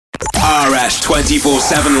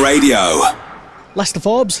RS247 Radio. Lester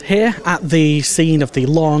Forbes here at the scene of the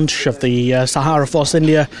launch of the Sahara Force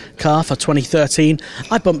India car for 2013.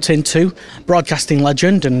 I bumped into broadcasting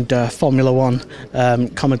legend and Formula One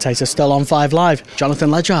commentator still on 5 Live, Jonathan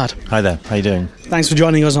Legard. Hi there, how you doing? Thanks for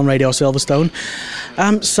joining us on Radio Silverstone.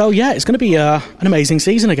 It's going to be an amazing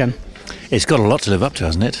season again. It's got a lot to live up to,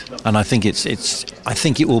 hasn't it? And I think I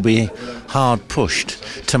think it will be hard pushed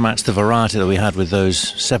to match the variety that we had with those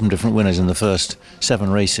 7 different winners in the first 7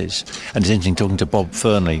 races. And it's interesting talking to Bob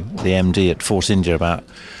Fernley, the MD at Force India, about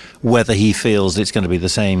whether he feels it's going to be the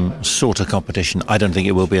same sort of competition. I don't think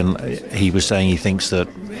it will be. And he was saying he thinks that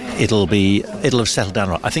it'll have settled down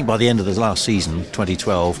right. I think by the end of the last season,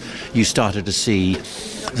 2012, you started to see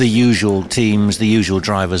the usual teams, the usual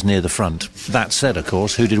drivers near the front. That said, of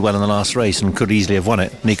course, who did well in the last race and could easily have won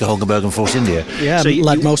it? Nico Hülkenberg and Force India. Yeah, so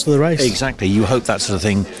led most of the race. Exactly. You hope that sort of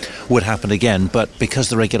thing would happen again, but because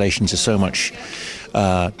the regulations are so much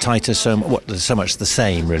tighter, so much the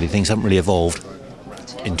same, really, things haven't really evolved.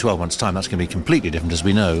 In 12 months' time, that's going to be completely different, as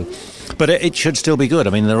we know. But it should still be good.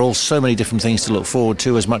 I mean, there are all so many different things to look forward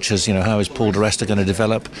to, as much as, how is Paul di Resta going to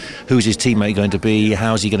develop? Who's his teammate going to be?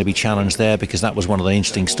 How's he going to be challenged there? Because that was one of the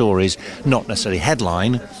interesting stories, not necessarily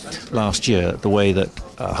headline, last year, the way that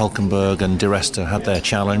Hülkenberg and di Resta had their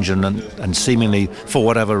challenge, and seemingly, for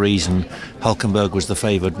whatever reason, Hülkenberg was the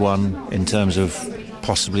favoured one in terms of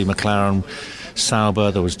possibly McLaren,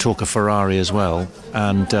 Sauber. There was talk of Ferrari as well.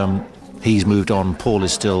 And he's moved on. Paul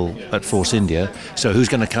is still at Force India. So who's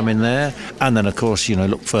going to come in there? And then, of course,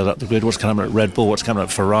 look further up the grid. What's coming at Red Bull? What's coming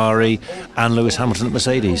at Ferrari? And Lewis Hamilton at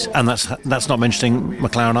Mercedes. And that's not mentioning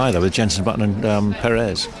McLaren either, with Jenson Button and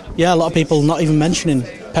Perez. Yeah, a lot of people not even mentioning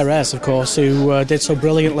Perez, of course, who did so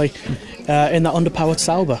brilliantly in that underpowered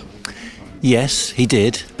Sauber. Yes, he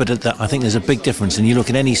did, but I think there's a big difference. And you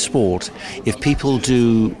look at any sport, if people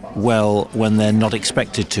do well when they're not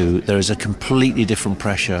expected to, there is a completely different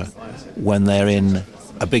pressure when they're in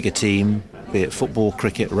a bigger team, be it football,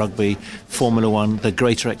 cricket, rugby, Formula One. The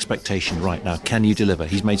greater expectation right now, can you deliver?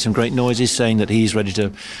 He's made some great noises saying that he's ready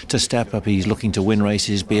to step up. He's looking to win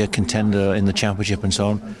races, be a contender in the championship and so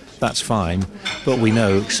on. That's fine, but we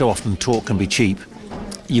know so often talk can be cheap.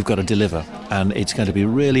 You've got to deliver, and it's going to be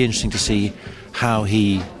really interesting to see how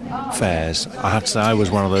he fares. I have to say, I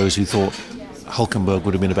was one of those who thought Hülkenberg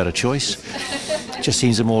would have been a better choice. Just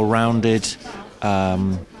seems a more rounded,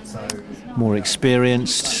 more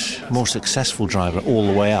experienced, more successful driver all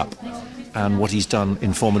the way up. And what he's done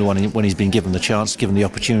in Formula One when he's been given the chance, given the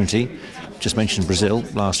opportunity, just mentioned Brazil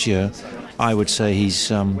last year, I would say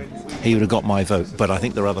he would have got my vote. But I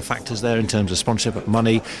think there are other factors there in terms of sponsorship,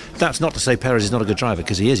 money. That's not to say Perez is not a good driver,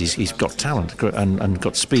 because he is. He's got talent and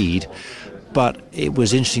got speed. But it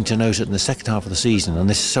was interesting to note that in the second half of the season, and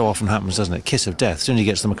this so often happens, doesn't it? Kiss of death. As soon as he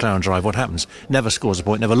gets the McLaren drive, what happens? Never scores a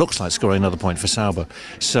point, never looks like scoring another point for Sauber.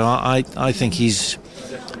 So I think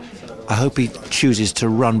I hope he chooses to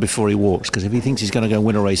run before he walks, because if he thinks he's going to go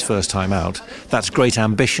win a race first time out, that's great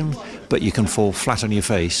ambition, but you can fall flat on your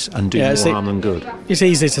face and do more harm than good. It's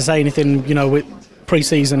easy to say anything, with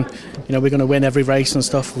pre-season, we're going to win every race and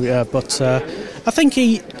stuff, but I think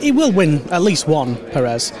he will win at least one,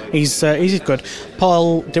 Perez. He's good.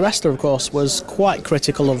 Paul di Resta, of course, was quite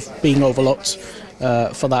critical of being overlooked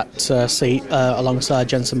for that seat alongside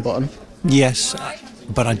Jenson Button. Yes,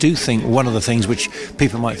 but I do think one of the things which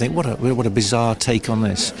people might think, what a bizarre take on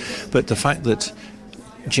this, but the fact that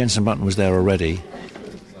Jenson Button was there already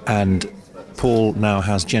and Paul now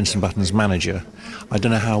has Jenson Button's manager, I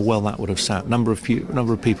don't know how well that would have sat. Number of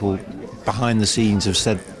people behind the scenes have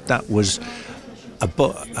said that was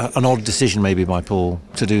an odd decision maybe by Paul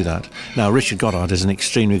to do that. Now, Richard Goddard is an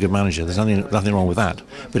extremely good manager. There's nothing wrong with that.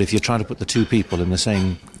 But if you're trying to put the two people in the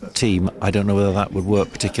same team, I don't know whether that would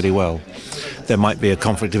work particularly well. There might be a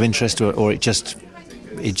conflict of interest, or it just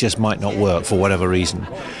might not work for whatever reason.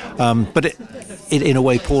 But in a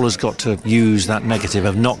way, Paul has got to use that negative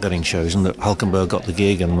of not getting chosen, that Hülkenberg got the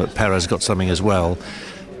gig and that Perez got something as well.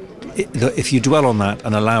 If you dwell on that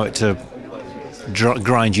and allow it to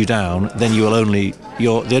grind you down, then the only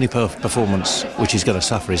performance which is going to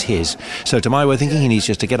suffer is his. So to my way of thinking, he needs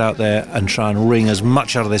just to get out there and try and wring as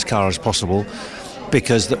much out of this car as possible,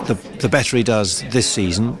 because the better he does this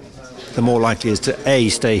season, the more likely is to A,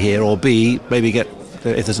 stay here, or B, maybe get,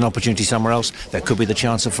 if there's an opportunity somewhere else, there could be the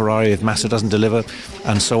chance of Ferrari if Massa doesn't deliver,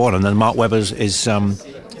 and so on. And then Mark Webber's is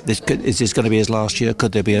this going to be his last year?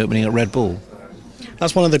 Could there be an opening at Red Bull?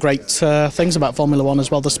 That's one of the great things about Formula One as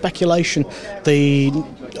well, the speculation,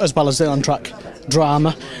 as well as the on-track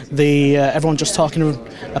drama, everyone just talking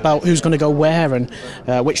about who's going to go where and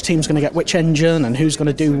which team's going to get which engine and who's going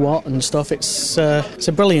to do what and stuff. It's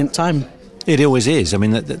a brilliant time It always is. I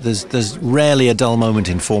mean, there's rarely a dull moment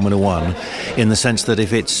in Formula One, in the sense that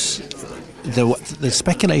if it's the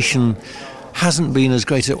speculation hasn't been as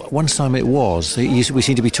great. At one time it was. We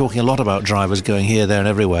seem to be talking a lot about drivers going here, there and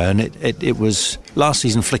everywhere, and it was last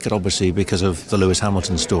season flickered obviously because of the Lewis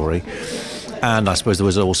Hamilton story. And I suppose there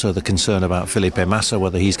was also the concern about Felipe Massa,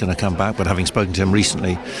 whether he's going to come back. But having spoken to him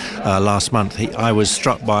recently, last month, I was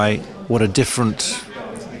struck by what a different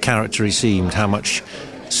character he seemed, how much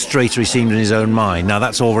straighter he seemed in his own mind. Now,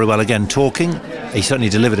 that's all very well, again, talking. He certainly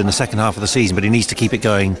delivered in the second half of the season, but he needs to keep it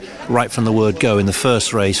going right from the word go in the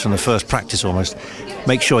first race, from the first practice almost.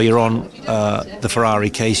 Make sure you're on the Ferrari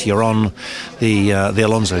case, you're on the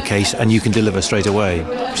Alonso case, and you can deliver straight away.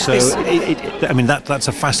 So, that's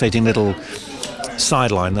a fascinating little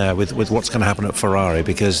sideline there with what's going to happen at Ferrari,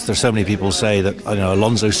 because there's so many people say that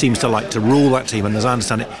Alonso seems to like to rule that team, and as I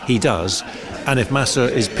understand it, he does. And if Massa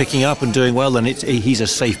is picking up and doing well, then he's a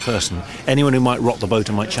safe person. Anyone who might rock the boat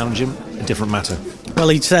and might challenge him, a different matter. Well,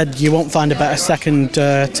 he said you won't find a better second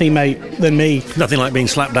teammate than me. Nothing like being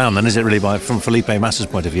slapped down, then, is it really, from Felipe Massa's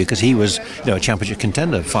point of view? Because he was a championship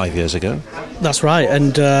contender 5 years ago. That's right,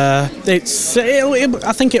 and I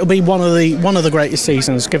think it'll be one of the greatest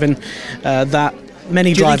seasons, given that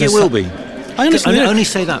many drivers. Do you think it will be? I only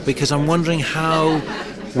say that because I'm wondering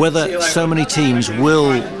whether so many teams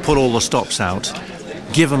will put all the stops out,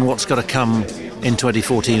 given what's got to come in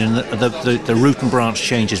 2014 and the root and branch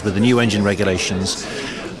changes with the new engine regulations,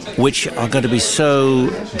 which are going to be so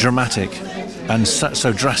dramatic and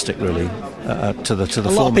so drastic, really, to the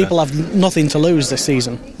formula. A lot of people have nothing to lose this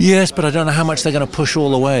season. Yes, but I don't know how much they're going to push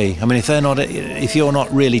all the way. I mean, if you're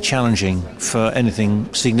not really challenging for anything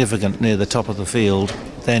significant near the top of the field,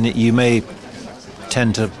 then you may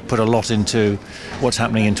tend to put a lot into what's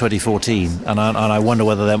happening in 2014, and I wonder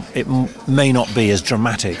whether it may not be as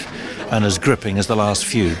dramatic and as gripping as the last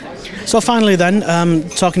few. So finally then,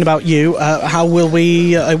 talking about you, how will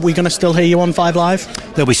we, are we going to still hear you on 5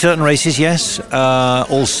 Live? There'll be certain races, yes.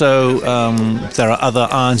 Also, there are other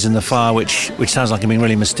irons in the fire, which sounds like I'm being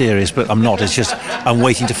really mysterious, but I'm not. It's just I'm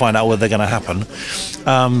waiting to find out whether they're going to happen.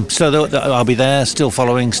 So I'll be there, still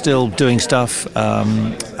following, still doing stuff,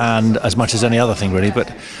 and as much as any other thing, really.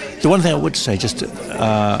 But the one thing I would say,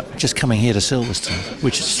 just coming here to Silverstone,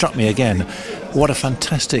 which struck me again, what a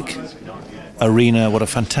fantastic arena, what a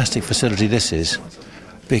fantastic facility this is,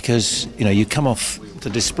 because you come off the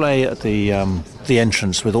display at the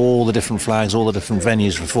entrance with all the different flags, all the different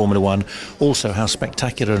venues for Formula One, also how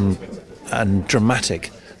spectacular and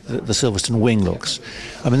dramatic the Silverstone wing looks.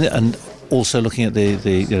 I mean, and also looking at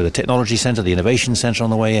the technology centre, the innovation centre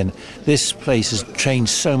on the way in. This place has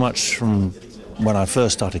changed so much from when I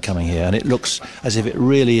first started coming here, and it looks as if it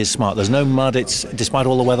really is smart. There's no mud, it's despite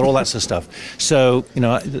all the weather, all that sort of stuff. So,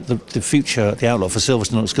 the future, the outlook for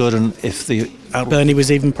Silverstone looks good, and if the outlook... Bernie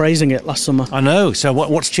was even praising it last summer. I know, so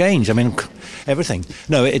what's changed? I mean, everything.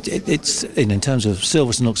 No, it's in terms of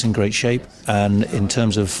Silverstone looks in great shape, and in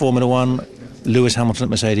terms of Formula One, Lewis Hamilton at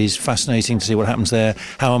Mercedes, fascinating to see what happens there.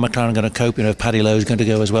 How are McLaren going to cope? If Paddy Lowe's going to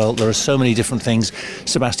go as well. There are so many different things.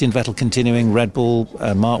 Sebastian Vettel continuing, Red Bull,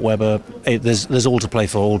 Mark Webber. There's all to play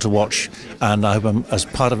for, all to watch, and I hope I'm as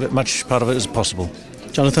much part of it as possible.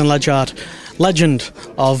 Jonathan Legard, legend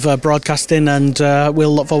of broadcasting, and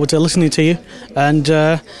we'll look forward to listening to you, and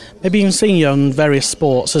maybe even seeing you on various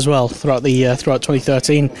sports as well throughout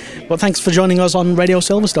 2013. But thanks for joining us on Radio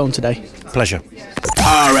Silverstone today. Pleasure.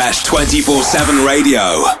 RS247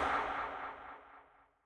 Radio.